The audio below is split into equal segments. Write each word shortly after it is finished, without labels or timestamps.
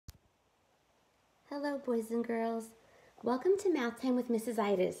Hello, boys and girls. Welcome to Math Time with Mrs.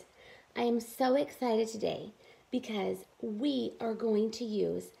 Idas. I am so excited today because we are going to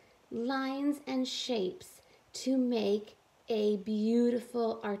use lines and shapes to make a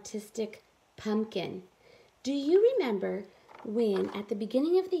beautiful artistic pumpkin. Do you remember when at the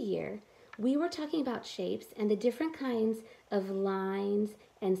beginning of the year we were talking about shapes and the different kinds of lines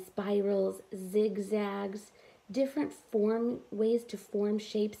and spirals, zigzags, different ways to form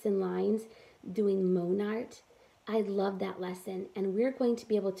shapes and lines doing Monart? I love that lesson, and we're going to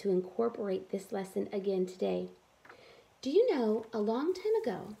be able to incorporate this lesson again today. Do you know, a long time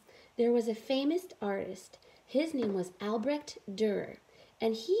ago, there was a famous artist. His name was Albrecht Dürer,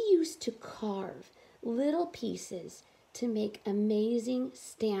 and he used to carve little pieces to make amazing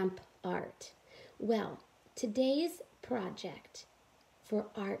stamp art. Well, today's project for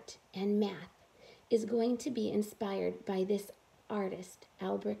art and math is going to be inspired by this artist,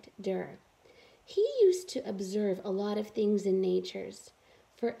 Albrecht Dürer. He used to observe a lot of things in natures.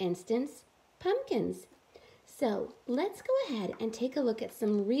 For instance, pumpkins. So let's go ahead and take a look at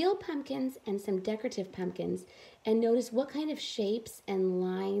some real pumpkins and some decorative pumpkins and notice what kind of shapes and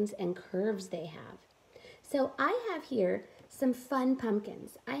lines and curves they have. So I have here some fun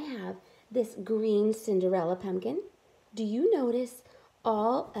pumpkins. I have this green Cinderella pumpkin. Do you notice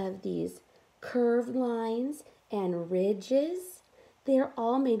all of these curved lines and ridges? They're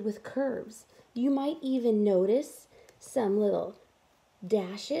all made with curves. You might even notice some little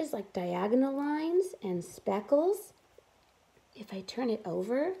dashes like diagonal lines and speckles. If I turn it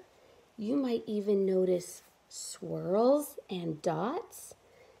over, you might even notice swirls and dots.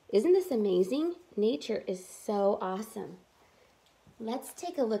 Isn't this amazing? Nature is so awesome. Let's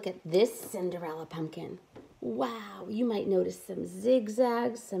take a look at this Cinderella pumpkin. Wow, you might notice some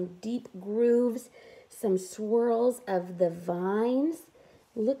zigzags, some deep grooves, some swirls of the vines.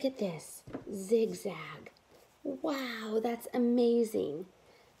 Look at this zigzag. Wow, that's amazing.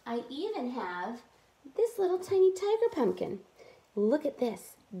 I even have this little tiny tiger pumpkin. Look at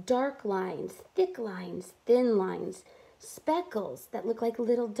this. Dark lines, thin lines, speckles that look like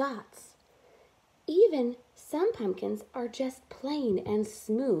little dots. Even some pumpkins are just plain and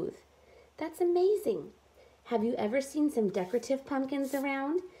smooth. That's amazing. Have you ever seen some decorative pumpkins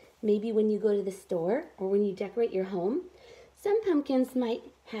around? Maybe when you go to the store or when you decorate your home? Some pumpkins might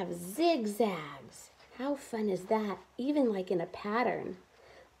have zigzags. How fun is that? Even like in a pattern.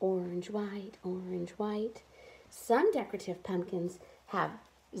 Orange, white, orange, white. Some decorative pumpkins have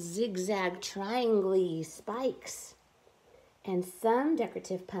zigzag triangle spikes. And some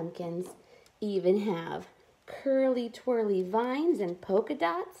decorative pumpkins even have curly twirly vines and polka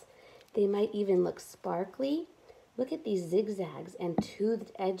dots. They might even look sparkly. Look at these zigzags and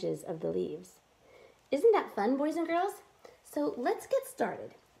toothed edges of the leaves. Isn't that fun, boys and girls? So let's get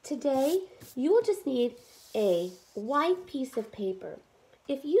started. Today, you will just need a white piece of paper.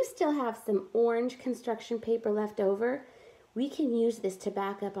 If you still have some orange construction paper left over, we can use this to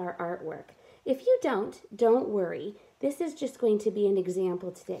back up our artwork. If you don't worry. This is just going to be an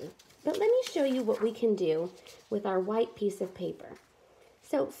example today. But let me show you what we can do with our white piece of paper.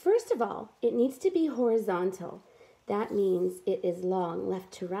 So first of all, it needs to be horizontal. That means it is long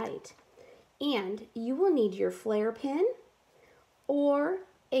left to right. And you will need your flare pen or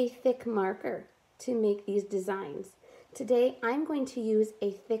a thick marker to make these designs. Today, I'm going to use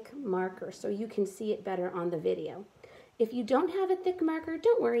a thick marker so you can see it better on the video. If you don't have a thick marker,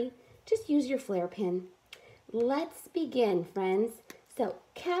 don't worry, just use your flare pen. Let's begin, friends. So,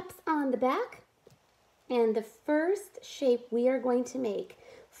 caps on the back, and the first shape we are going to make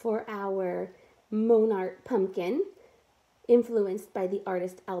for our Monart pumpkin, influenced by the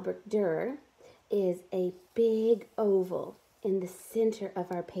artist Albrecht Dürer, is a big oval in the center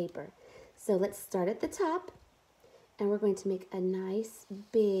of our paper. So let's start at the top, and we're going to make a nice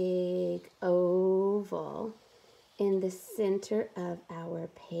big oval in the center of our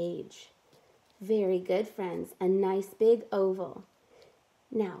page. Very good, friends, a nice big oval.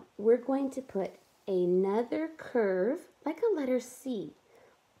 Now, we're going to put another curve, like a letter C,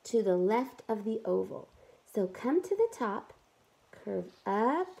 to the left of the oval. So come to the top, curve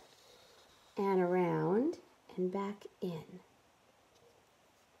up and around and back in.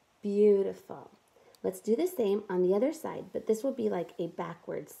 Beautiful. Let's do the same on the other side, but this will be like a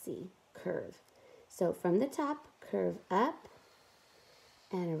backwards C curve. So from the top, curve up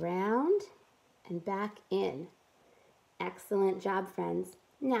and around and back in. Excellent job, friends.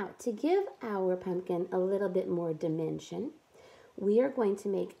 Now, to give our pumpkin a little bit more dimension, we are going to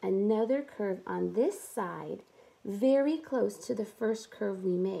make another curve on this side, very close to the first curve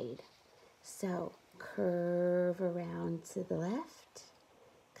we made. So, curve around to the left,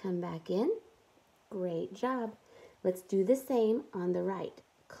 come back in, Great job. Let's do the same on the right.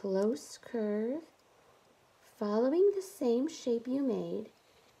 Close curve, following the same shape you made,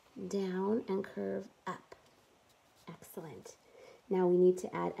 down and curve up. Excellent. Now we need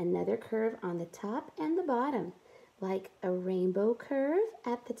to add another curve on the top and the bottom, like a rainbow curve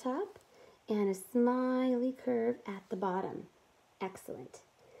at the top and a smiley curve at the bottom. Excellent.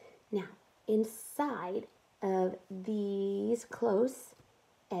 Now, inside of these close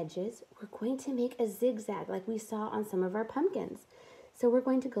edges, we're going to make a zigzag like we saw on some of our pumpkins. So we're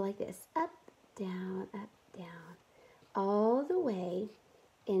going to go like this, up, down, all the way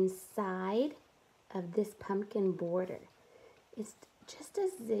inside of this pumpkin border. It's just a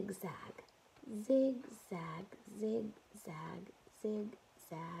zigzag, zigzag, zigzag,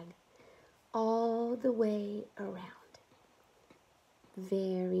 zigzag, all the way around.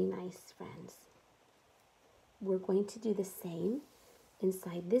 Very nice, friends. We're going to do the same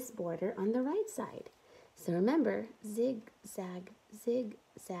inside this border on the right side. So remember, zigzag,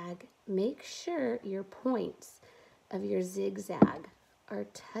 zigzag. Make sure your points of your zigzag are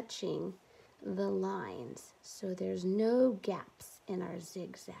touching the lines so there's no gaps in our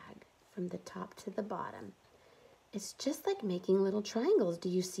zigzag from the top to the bottom. It's just like making little triangles. Do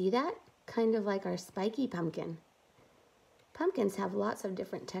you see that? Kind of like our spiky pumpkin. Pumpkins have lots of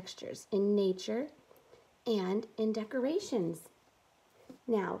different textures in nature and in decorations.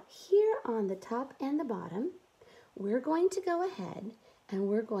 Now, here on the top and the bottom, we're going to go ahead and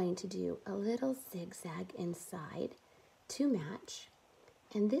we're going to do a little zigzag inside to match.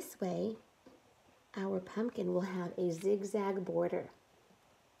 And this way, our pumpkin will have a zigzag border.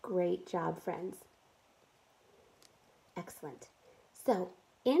 Great job, friends. Excellent. So,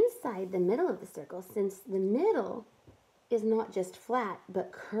 inside the middle of the circle, since the middle is not just flat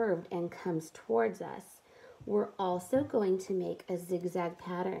but curved and comes towards us, we're also going to make a zigzag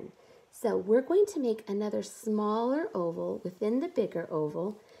pattern. So we're going to make another smaller oval within the bigger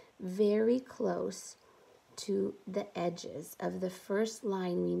oval, very close to the edges of the first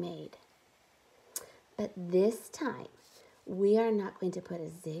line we made. But this time, we are not going to put a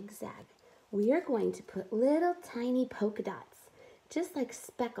zigzag. We are going to put little tiny polka dots, just like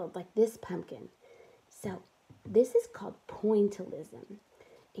speckled, like this pumpkin. So this is called pointillism.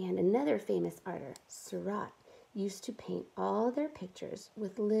 And another famous artist, Seurat, used to paint all their pictures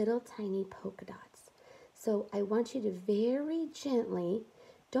with little tiny polka dots. So I want you to very gently,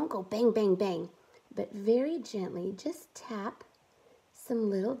 don't go bang, bang, bang, but very gently just tap some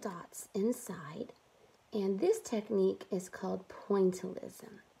little dots inside. And this technique is called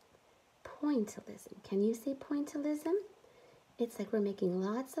pointillism. Pointillism. Can you say pointillism? It's like we're making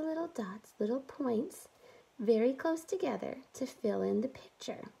lots of little dots, little points, very close together to fill in the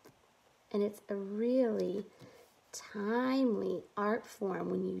picture. And it's a really timely art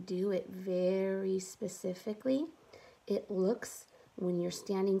form when you do it very specifically. It looks, when you're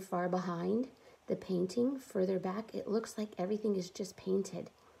standing far behind the painting, further back, it looks like everything is just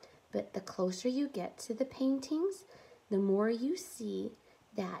painted. But the closer you get to the paintings, the more you see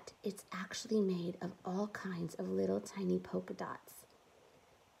that it's actually made of all kinds of little tiny polka dots.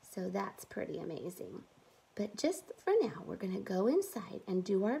 So that's pretty amazing. But just for now, we're going to go inside and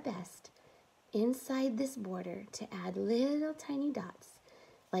do our best inside this border to add little tiny dots,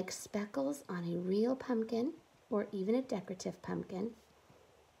 like speckles on a real pumpkin or even a decorative pumpkin.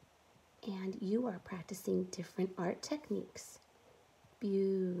 And you are practicing different art techniques.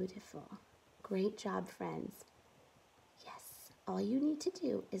 Beautiful. Great job, friends. Yes, all you need to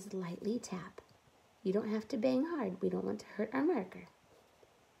do is lightly tap. You don't have to bang hard. We don't want to hurt our marker.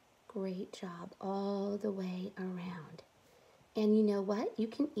 Great job all the way around. And you know what? You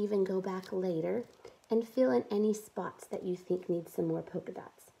can even go back later and fill in any spots that you think need some more polka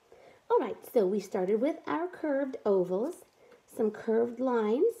dots. All right, so we started with our curved ovals, some curved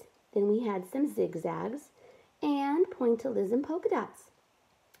lines, then we had some zigzags, and pointillism polka dots.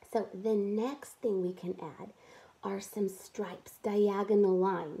 So the next thing we can add are some stripes, diagonal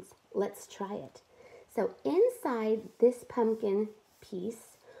lines. Let's try it. So inside this pumpkin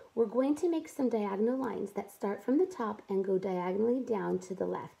piece, we're going to make some diagonal lines that start from the top and go diagonally down to the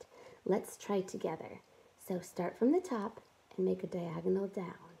left. Let's try together. So start from the top and make a diagonal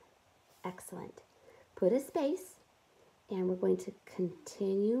down. Excellent. Put a space, and we're going to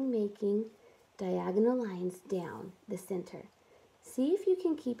continue making diagonal lines down the center. See if you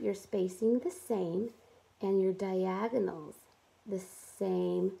can keep your spacing the same and your diagonals the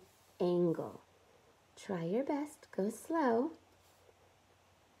same angle. Try your best. Go slow.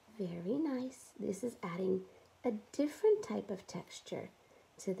 Very nice. This is adding a different type of texture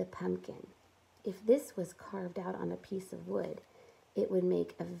to the pumpkin. If this was carved out on a piece of wood, it would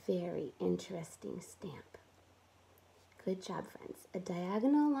make a very interesting stamp. Good job, friends. A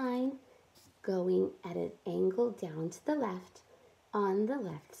diagonal line going at an angle down to the left on the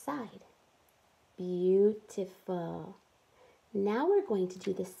left side. Beautiful. Now we're going to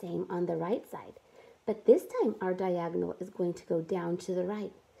do the same on the right side, but this time our diagonal is going to go down to the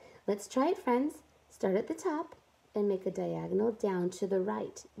right. Let's try it, friends. Start at the top and make a diagonal down to the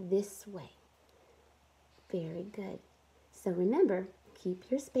right this way. Very good. So remember, keep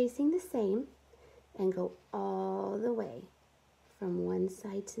your spacing the same and go all the way from one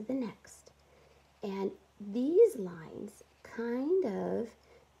side to the next. And these lines kind of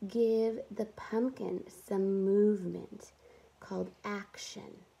give the pumpkin some movement called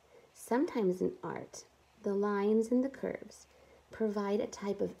action. Sometimes in art, the lines and the curves provide a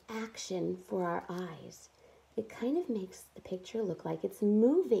type of action for our eyes. It kind of makes the picture look like it's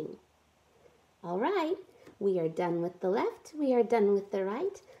moving. All right, we are done with the left, we are done with the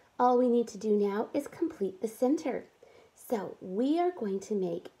right. All we need to do now is complete the center. So we are going to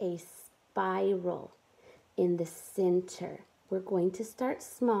make a spiral in the center. We're going to start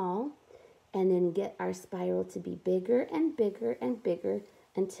small and then get our spiral to be bigger and bigger and bigger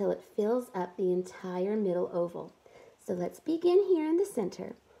until it fills up the entire middle oval. So let's begin here in the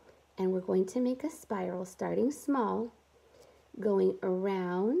center, and we're going to make a spiral starting small, going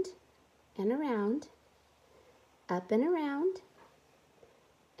around and around, up and around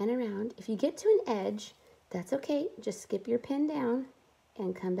and around. If you get to an edge, that's okay. Just skip your pin down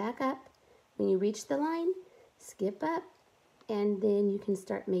and come back up. When you reach the line, skip up, and then you can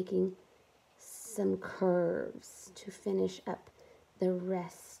start making some curves to finish up the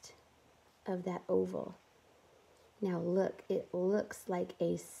rest of that oval. Now look, it looks like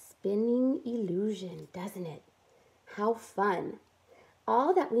a spinning illusion, doesn't it? How fun.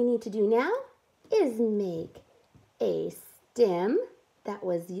 All that we need to do now is make a stem that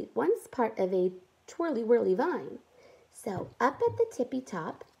was once part of a twirly-whirly vine. So up at the tippy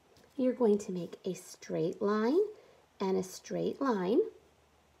top, you're going to make a straight line and a straight line.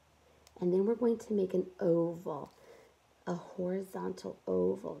 And then we're going to make an oval, a horizontal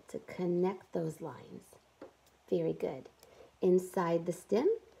oval to connect those lines. Very good. Inside the stem,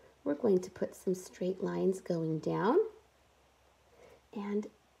 we're going to put some straight lines going down and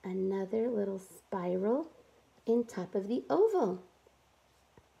another little spiral in top of the oval.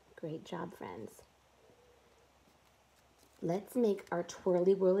 Great job, friends. Let's make our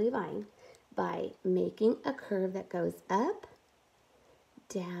twirly-whirly vine by making a curve that goes up,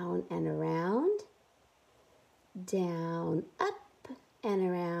 down and around, down, up and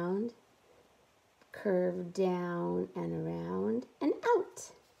around, curve down and around and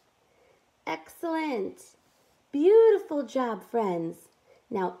out. Excellent. Beautiful job, friends.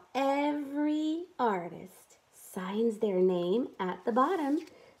 Now every artist signs their name at the bottom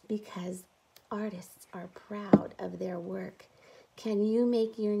because artists are proud of their work. Can you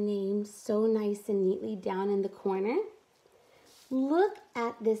make your name so nice and neatly down in the corner? Look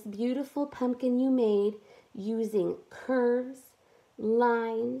at this beautiful pumpkin you made using curves,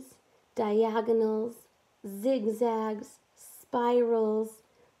 lines, diagonals, zigzags, spirals,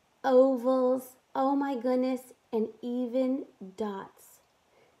 ovals, oh my goodness, and even dots.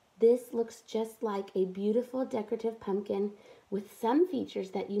 This looks just like a beautiful decorative pumpkin with some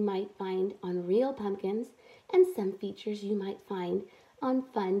features that you might find on real pumpkins and some features you might find on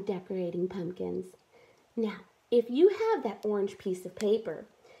fun decorating pumpkins. Now, if you have that orange piece of paper,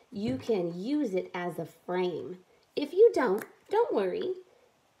 you can use it as a frame. If you don't worry.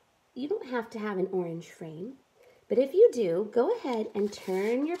 You don't have to have an orange frame. But if you do, go ahead and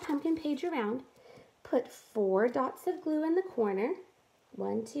turn your pumpkin page around. Put 4 dots of glue in the corner.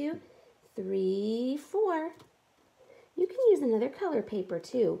 1, 2, 3, 4. You can use another color paper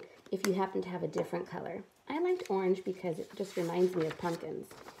too if you happen to have a different color. I liked orange because it just reminds me of pumpkins.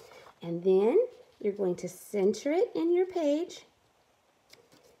 And then you're going to center it in your page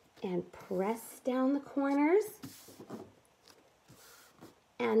and press down the corners.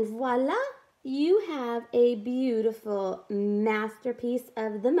 And voila, you have a beautiful masterpiece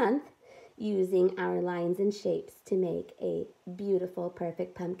of the month using our lines and shapes to make a beautiful,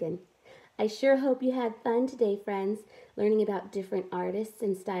 perfect pumpkin. I sure hope you had fun today, friends, learning about different artists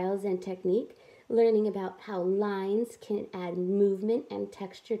and styles and technique, learning about how lines can add movement and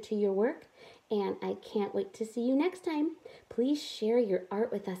texture to your work, and I can't wait to see you next time. Please share your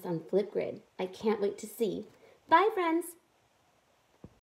art with us on Flipgrid. I can't wait to see. Bye, friends.